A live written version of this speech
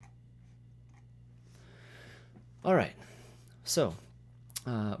All right, so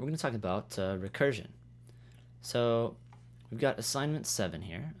we're going to talk about recursion. So we've got assignment 7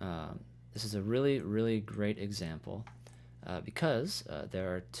 here. This is a really, really great example because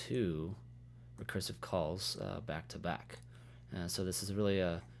there are two recursive calls back to back. So this is really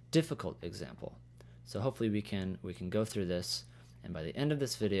a difficult example. So hopefully we can go through this, and by the end of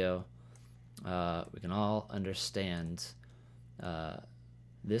this video, we can all understand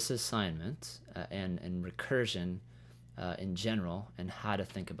this assignment and recursion in general and how to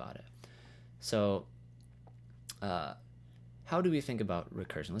think about it. So how do we think about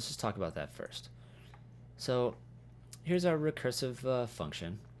recursion? Let's just talk about that first. So here's our recursive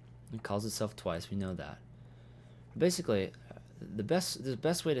function. It calls itself twice, we know that. Basically, the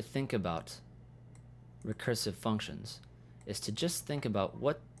best way to think about recursive functions is to just think about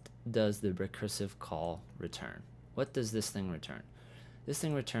what does the recursive call return. What does this thing return? This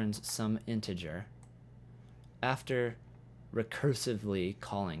thing returns some integer after recursively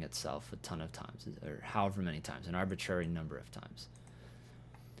calling itself a ton of times, or however many times, an arbitrary number of times.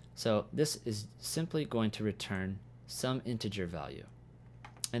 So this is simply going to return some integer value,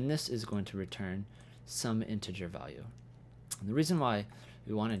 and this is going to return some integer value. And the reason why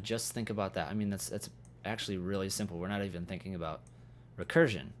we want to just think about that, I mean, that's actually really simple. We're not even thinking about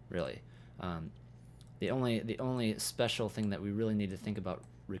recursion, really. The only special thing that we really need to think about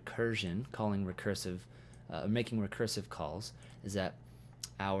recursion, making recursive calls, is that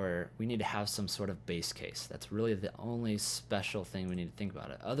we need to have some sort of base case. That's really the only special thing we need to think about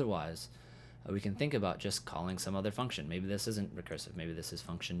it. Otherwise, we can think about just calling some other function. Maybe this isn't recursive. Maybe this is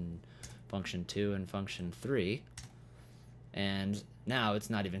function 2 and function 3. And now it's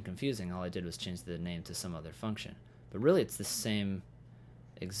not even confusing. All I did was change the name to some other function. But really it's the same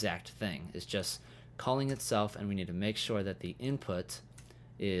exact thing. It's just calling itself, and we need to make sure that the input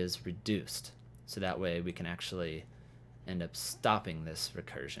is reduced. So that way we can actually end up stopping this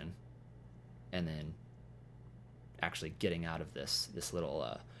recursion and then actually getting out of this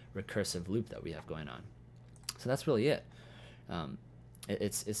little recursive loop that we have going on. So that's really it.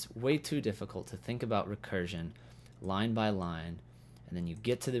 It's way too difficult to think about recursion line by line, and then you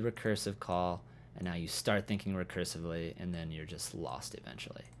get to the recursive call, and now you start thinking recursively, and then you're just lost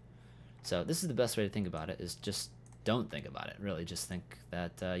eventually. So this is the best way to think about it, is just don't think about it. Really, just think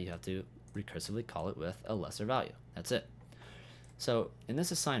that you have to recursively call it with a lesser value. That's it. So in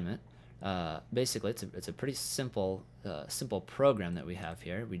this assignment, basically it's a pretty simple program that we have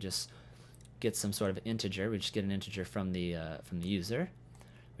here. We just get some sort of integer. We just get an integer from the user.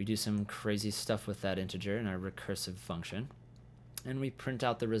 We do some crazy stuff with that integer in our recursive function, and we print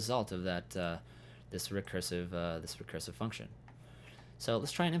out the result of that this recursive function. So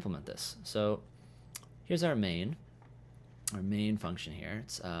let's try and implement this. So here's our main function here.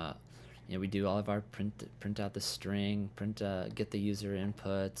 It's we do all of our print out the string, get the user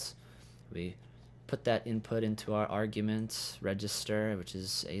input. We put that input into our argument register, which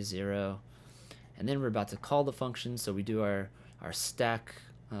is A0, and then we're about to call the function. So we do our stack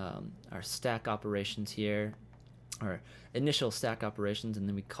operations here, our initial stack operations, and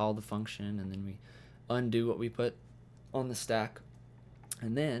then we call the function, and then we undo what we put on the stack,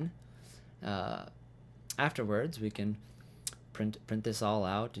 and then afterwards we can print this all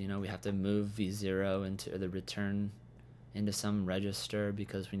out. We have to move v0 into the return into some register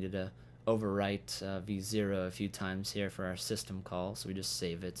because we need to overwrite v0 a few times here for our system call, so we just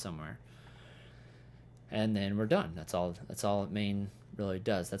save it somewhere, and then we're done. That's all main really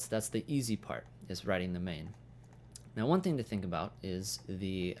does. That's the easy part, is writing the main. Now, one thing to think about is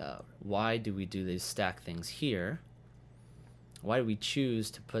the why do we do these stack things here? Why do we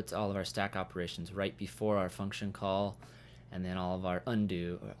choose to put all of our stack operations right before our function call, and then all of our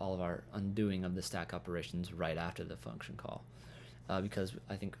undoing of the stack operations right after the function call? Because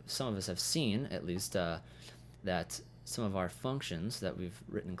I think some of us have seen, at least, that some of our functions that we've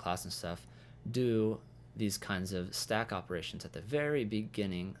written in class and stuff do these kinds of stack operations at the very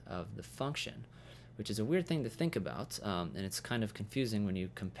beginning of the function, which is a weird thing to think about, and it's kind of confusing when you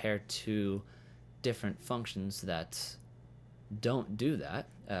compare two different functions that don't do that,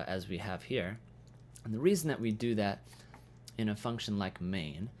 as we have here. And the reason that we do that in a function like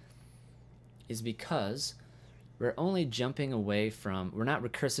main is because we're only jumping away from, we're not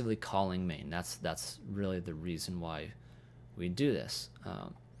recursively calling main. That's really the reason why we do this.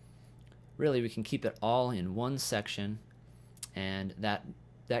 Really, we can keep it all in one section, and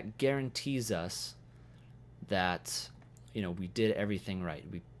that guarantees us that we did everything right.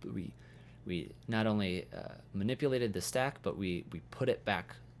 We not only manipulated the stack, but we put it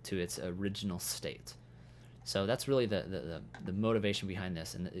back to its original state. So that's really the motivation behind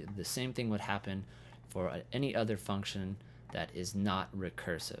this, and the same thing would happen for any other function that is not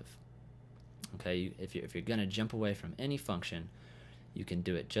recursive. Okay, if you're going to jump away from any function, you can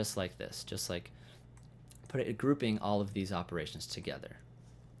do it just like this, just like grouping all of these operations together.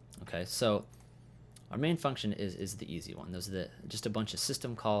 Okay, so our main function is the easy one. Those are just a bunch of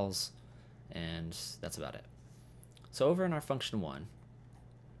system calls, and that's about it. So over in our function 1,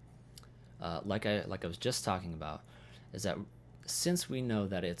 like I was just talking about, is that since we know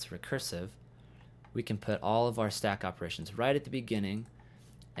that it's recursive, we can put all of our stack operations right at the beginning,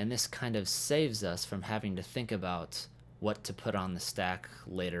 and this kind of saves us from having to think about what to put on the stack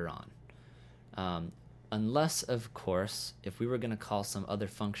later on. Unless, of course, if we were going to call some other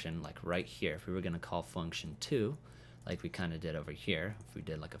function, like right here, if we were going to call function 2, like we kind of did over here, if we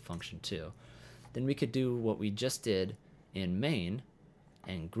did like a function 2, then we could do what we just did in main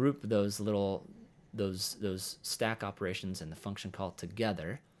and group those stack operations and the function call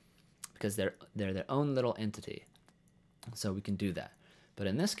together, because they're their own little entity. So we can do that. But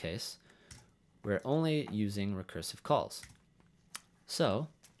in this case, we're only using recursive calls. So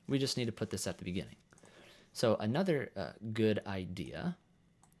we just need to put this at the beginning. So another good idea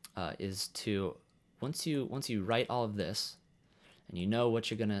is to once you write all of this, and you know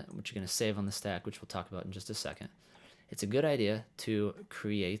what you're gonna save on the stack, which we'll talk about in just a second, it's a good idea to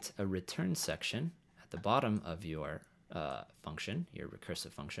create a return section at the bottom of your function, your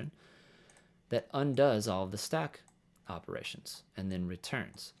recursive function, that undoes all of the stack operations and then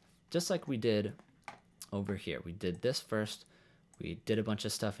returns, just like we did over here. We did this first. We did a bunch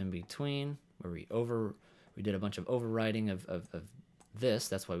of stuff in between where we did a bunch of overwriting of this.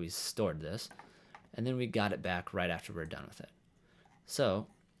 That's why we stored this. And then we got it back right after we're done with it. So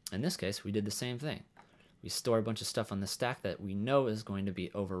in this case, we did the same thing. We store a bunch of stuff on the stack that we know is going to be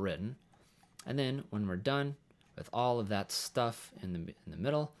overwritten. And then when we're done with all of that stuff in the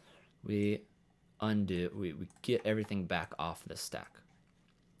middle, we get everything back off the stack,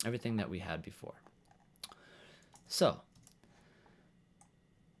 everything that we had before. So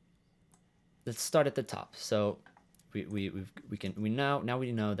let's start at the top. So we know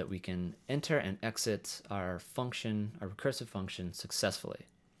that we can enter and exit our recursive function successfully.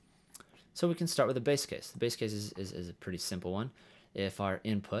 So we can start with a base case. The base case is a pretty simple one. If our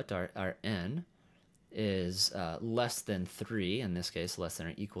input, our n, is less than 3, in this case less than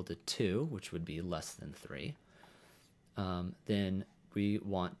or equal to 2, which would be less than 3, then we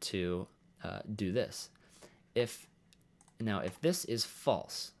want to do this. If this is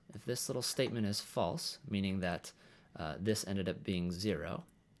false, if this little statement is false, meaning that this ended up being 0,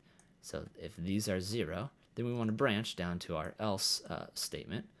 so if these are 0, then we want to branch down to our else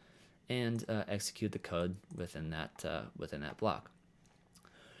statement and execute the code within that block.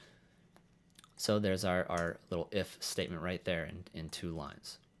 So there's our little if statement right there in 2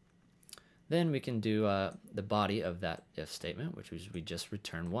 lines. Then we can do the body of that if statement, which was we just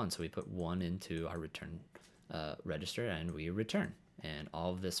return 1. So we put 1 into our return register and we return. And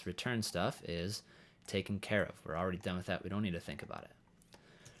all of this return stuff is taken care of. We're already done with that. We don't need to think about it.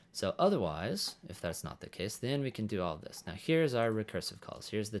 So otherwise, if that's not the case, then we can do all this. Now here's our recursive calls.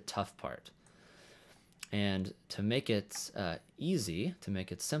 Here's the tough part. And to make it easy, to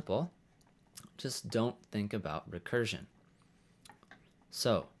make it simple, just don't think about recursion.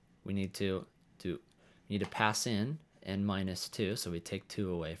 So we need to pass in n minus 2, so we take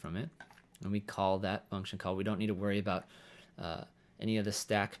 2 away from it, and we call that function call. We don't need to worry about any of the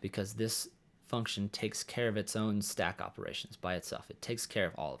stack, because this function takes care of its own stack operations by itself. It takes care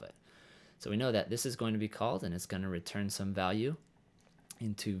of all of it. So we know that this is going to be called, and it's going to return some value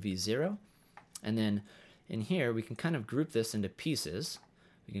into v0. And then in here, we can kind of group this into pieces.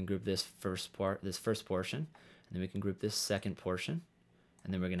 We can group this first portion, and then we can group this second portion,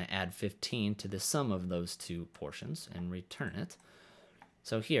 and then we're going to add 15 to the sum of those 2 portions and return it.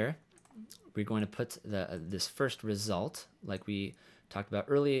 So here, we're going to put this first result, like we talked about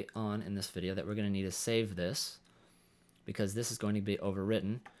early on in this video, that we're going to need to save this, because this is going to be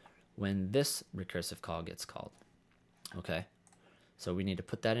overwritten when this recursive call gets called. Okay, so we need to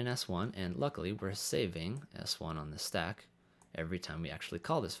put that in S1, and luckily we're saving S1 on the stack every time we actually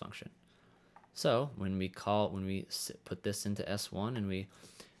call this function. So when we put this into S1 and we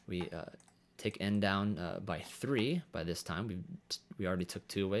take n down by 3 by this time, we already took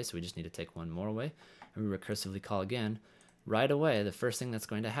 2 away, so we just need to take 1 more away, and we recursively call again. Right away, the first thing that's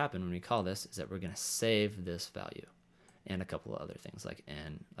going to happen when we call this is that we're going to save this value and a couple of other things like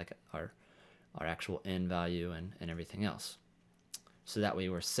n, like our actual n value and everything else. So that way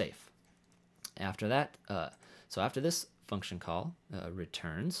we're safe. After that, so after this function call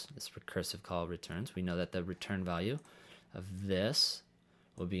returns, this recursive call returns, we know that the return value of this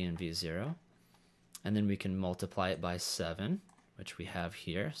will be in v0, and then we can multiply it by 7, which we have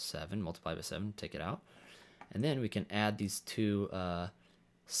here. 7 multiplied by 7, take it out. And then we can add these two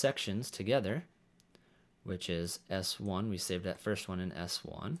sections together, which is S1. We saved that first one in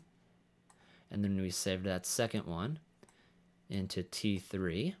S1. And then we saved that second one into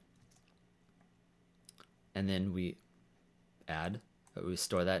T3. And then we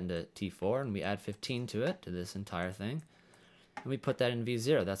store that into T4, and we add 15 to it, to this entire thing. And we put that in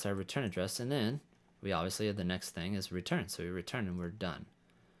V0. That's our return address. And then we obviously, the next thing is return. So we return and we're done.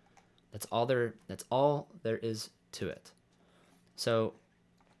 That's all there is to it. So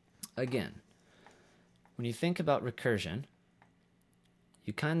again, when you think about recursion,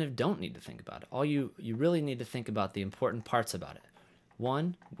 you kind of don't need to think about it. All you really need to think about the important parts about it.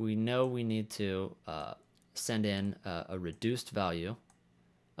 One, we know we need to send in a reduced value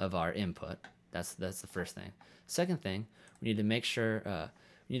of our input. That's the first thing. Second thing, we need to make sure,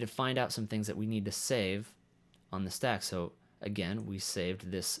 we need to find out some things that we need to save on the stack. So again, we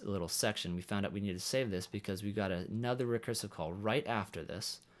saved this little section. We found out we needed to save this because we got another recursive call right after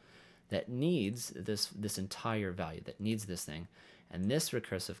this that needs this entire value, that needs this thing. And this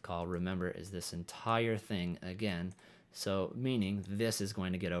recursive call, remember, is this entire thing again. So meaning this is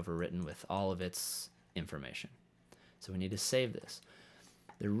going to get overwritten with all of its information. So we need to save this.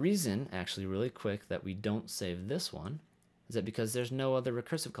 The reason, actually really quick, that we don't save this one is that because there's no other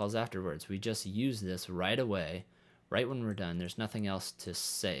recursive calls afterwards. We just use this right away, right when we're done. There's nothing else to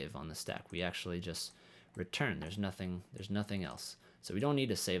save on the stack. We actually just return. There's nothing else. So we don't need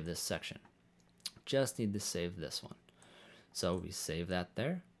to save this section. Just need to save this one. So we save that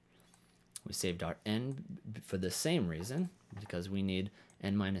there. We saved our n for the same reason, because we need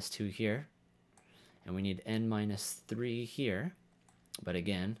n minus 2 here, and we need n minus 3 here. But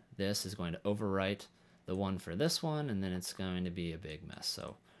again, this is going to overwrite the one for this one, and then it's going to be a big mess.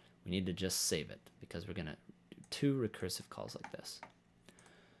 So we need to just save it, because we're going to do 2 recursive calls like this.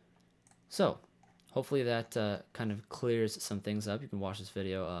 So hopefully that kind of clears some things up. You can watch this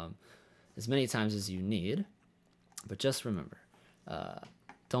video as many times as you need, but just remember,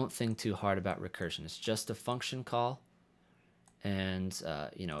 don't think too hard about recursion. It's just a function call, and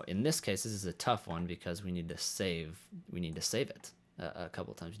in this case, this is a tough one because we need to save it a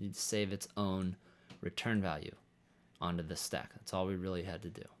couple of times. We need to save its own return value onto the stack. That's all we really had to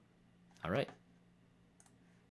do. All right.